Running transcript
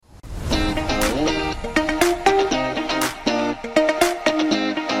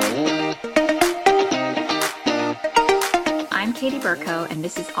Burko, and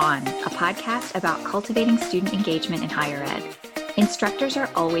this is On, a podcast about cultivating student engagement in higher ed. Instructors are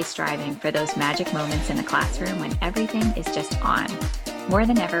always striving for those magic moments in the classroom when everything is just on. More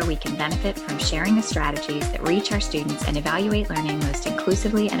than ever, we can benefit from sharing the strategies that reach our students and evaluate learning most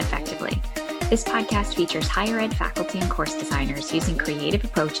inclusively and effectively. This podcast features higher ed faculty and course designers using creative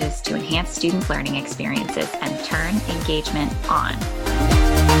approaches to enhance student learning experiences and turn engagement on.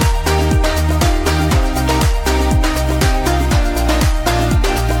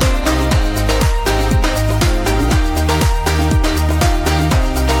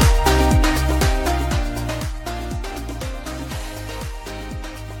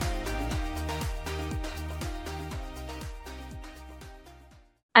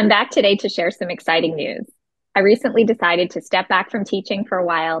 I'm back today to share some exciting news. I recently decided to step back from teaching for a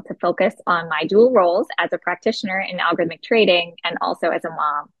while to focus on my dual roles as a practitioner in algorithmic trading and also as a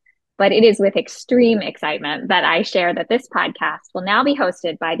mom. But it is with extreme excitement that I share that this podcast will now be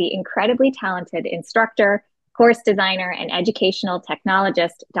hosted by the incredibly talented instructor, course designer, and educational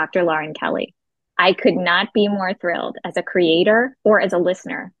technologist, Dr. Lauren Kelly. I could not be more thrilled as a creator or as a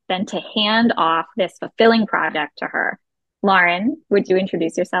listener than to hand off this fulfilling project to her. Lauren, would you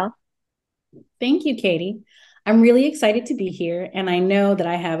introduce yourself? Thank you, Katy. I'm really excited to be here, and I know that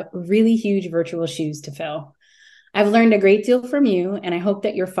I have really huge virtual shoes to fill. I've learned a great deal from you, and I hope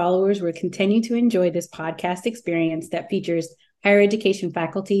that your followers will continue to enjoy this podcast experience that features higher education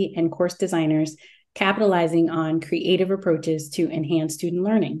faculty and course designers capitalizing on creative approaches to enhance student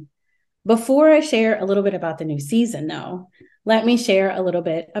learning. Before I share a little bit about the new season, though, let me share a little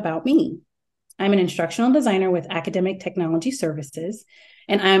bit about me. I'm an instructional designer with Academic Technology Services,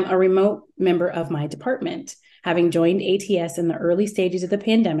 and I'm a remote member of my department, having joined ATS in the early stages of the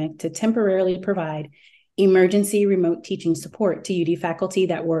pandemic to temporarily provide emergency remote teaching support to UD faculty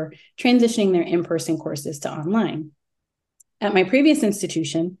that were transitioning their in-person courses to online. At my previous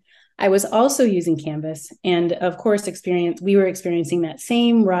institution, I was also using Canvas, and of course, we were experiencing that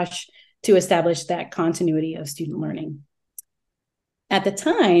same rush to establish that continuity of student learning. At the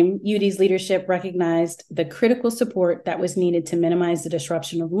time, UD's leadership recognized the critical support that was needed to minimize the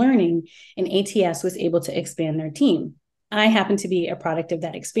disruption of learning, and ATS was able to expand their team. I happened to be a product of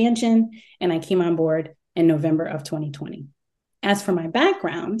that expansion, and I came on board in November of 2020. As for my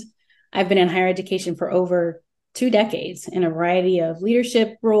background, I've been in higher education for over 2 decades in a variety of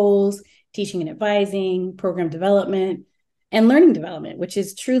leadership roles, teaching and advising, program development, and learning development, which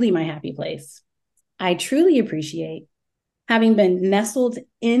is truly my happy place. I truly appreciate having been nestled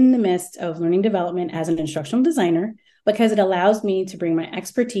in the midst of learning development as an instructional designer, because it allows me to bring my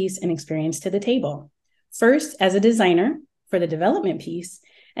expertise and experience to the table. First, as a designer for the development piece,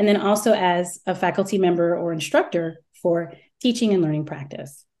 and then also as a faculty member or instructor for teaching and learning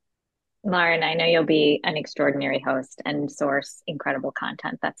practice. Lauren, I know you'll be an extraordinary host and source incredible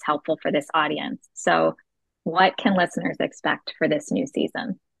content that's helpful for this audience. So what can listeners expect for this new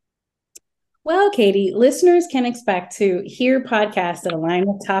season? Well, Katy, listeners can expect to hear podcasts that align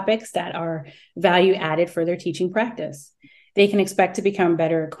with topics that are value added for their teaching practice. They can expect to become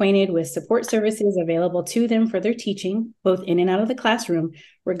better acquainted with support services available to them for their teaching, both in and out of the classroom,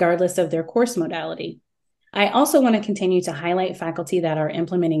 regardless of their course modality. I also want to continue to highlight faculty that are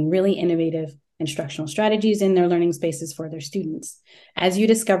implementing really innovative instructional strategies in their learning spaces for their students. As you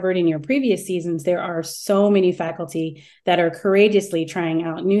discovered in your previous seasons, there are so many faculty that are courageously trying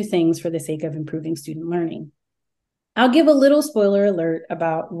out new things for the sake of improving student learning. I'll give a little spoiler alert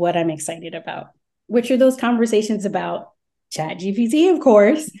about what I'm excited about, which are those conversations about ChatGPT, of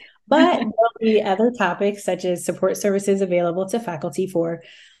course, but there'll be other topics such as support services available to faculty for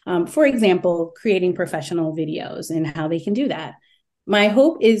example, creating professional videos and how they can do that. My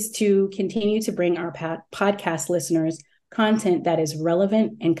hope is to continue to bring our podcast listeners content that is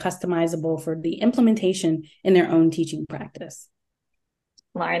relevant and customizable for the implementation in their own teaching practice.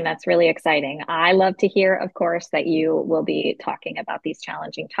 Lauren, that's really exciting. I love to hear, of course, that you will be talking about these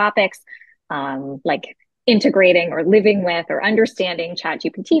challenging topics, like integrating or living with or understanding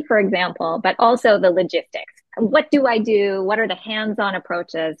ChatGPT, for example, but also the logistics. What do I do? What are the hands-on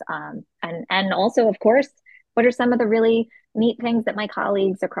approaches? And also, of course, what are some of the really neat things that my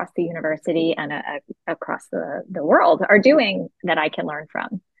colleagues across the university and across the world are doing that I can learn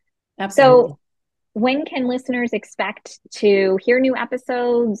from? Absolutely. So when can listeners expect to hear new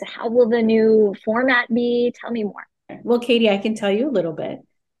episodes? How will the new format be? Tell me more. Well, Katy, I can tell you a little bit.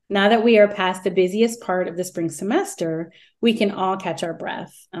 Now that we are past the busiest part of the spring semester, we can all catch our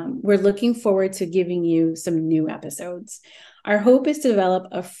breath. We're looking forward to giving you some new episodes. Our hope is to develop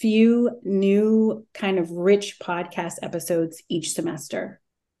a few new kind of rich podcast episodes each semester.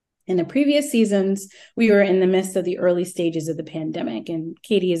 In the previous seasons, we were in the midst of the early stages of the pandemic. And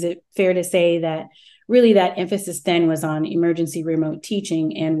Katy, is it fair to say that really that emphasis then was on emergency remote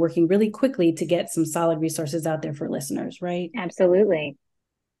teaching and working really quickly to get some solid resources out there for listeners, right? Absolutely.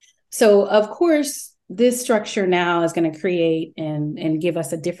 So, of course, this structure now is going to create and give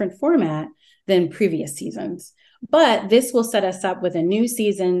us a different format than previous seasons. But this will set us up with a new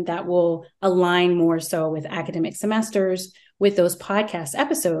season that will align more so with academic semesters, with those podcast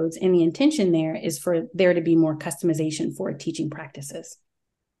episodes. And the intention there is for there to be more customization for teaching practices.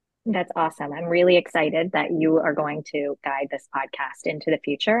 That's awesome. I'm really excited that you are going to guide this podcast into the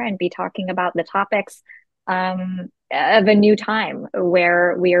future and be talking about the topics of a new time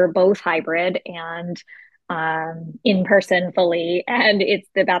where we are both hybrid and in person fully. And it's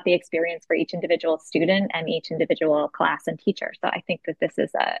about the experience for each individual student and each individual class and teacher. So I think that this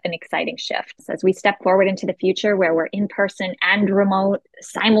is an exciting shift. So as we step forward into the future where we're in person and remote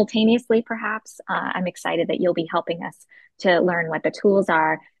simultaneously, perhaps, I'm excited that you'll be helping us to learn what the tools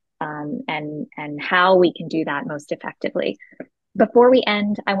are and how we can do that most effectively. Before we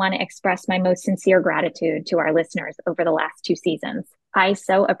end, I want to express my most sincere gratitude to our listeners over the last 2 seasons. I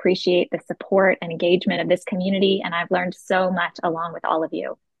so appreciate the support and engagement of this community, and I've learned so much along with all of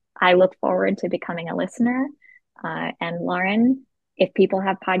you. I look forward to becoming a listener. And Lauren, if people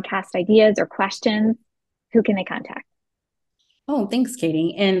have podcast ideas or questions, who can they contact? Oh, thanks,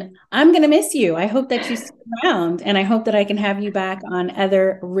 Katy. And I'm going to miss you. I hope that you stick around, and I hope that I can have you back on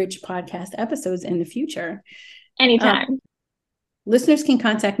other rich podcast episodes in the future. Anytime. Listeners can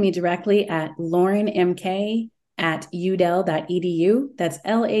contact me directly at laurenmk@udel.edu. That's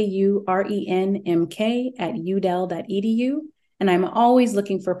LAURENMK@udel.edu. And I'm always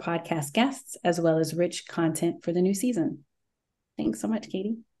looking for podcast guests as well as rich content for the new season. Thanks so much,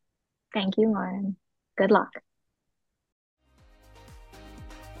 Katy. Thank you, Lauren. Good luck.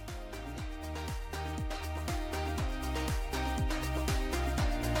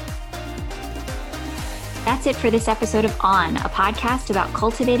 That's it for this episode of On, a podcast about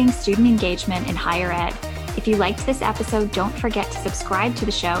cultivating student engagement in higher ed. If you liked this episode, don't forget to subscribe to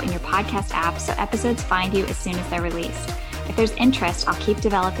the show in your podcast app so episodes find you as soon as they're released. If there's interest, I'll keep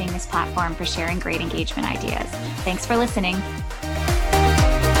developing this platform for sharing great engagement ideas. Thanks for listening.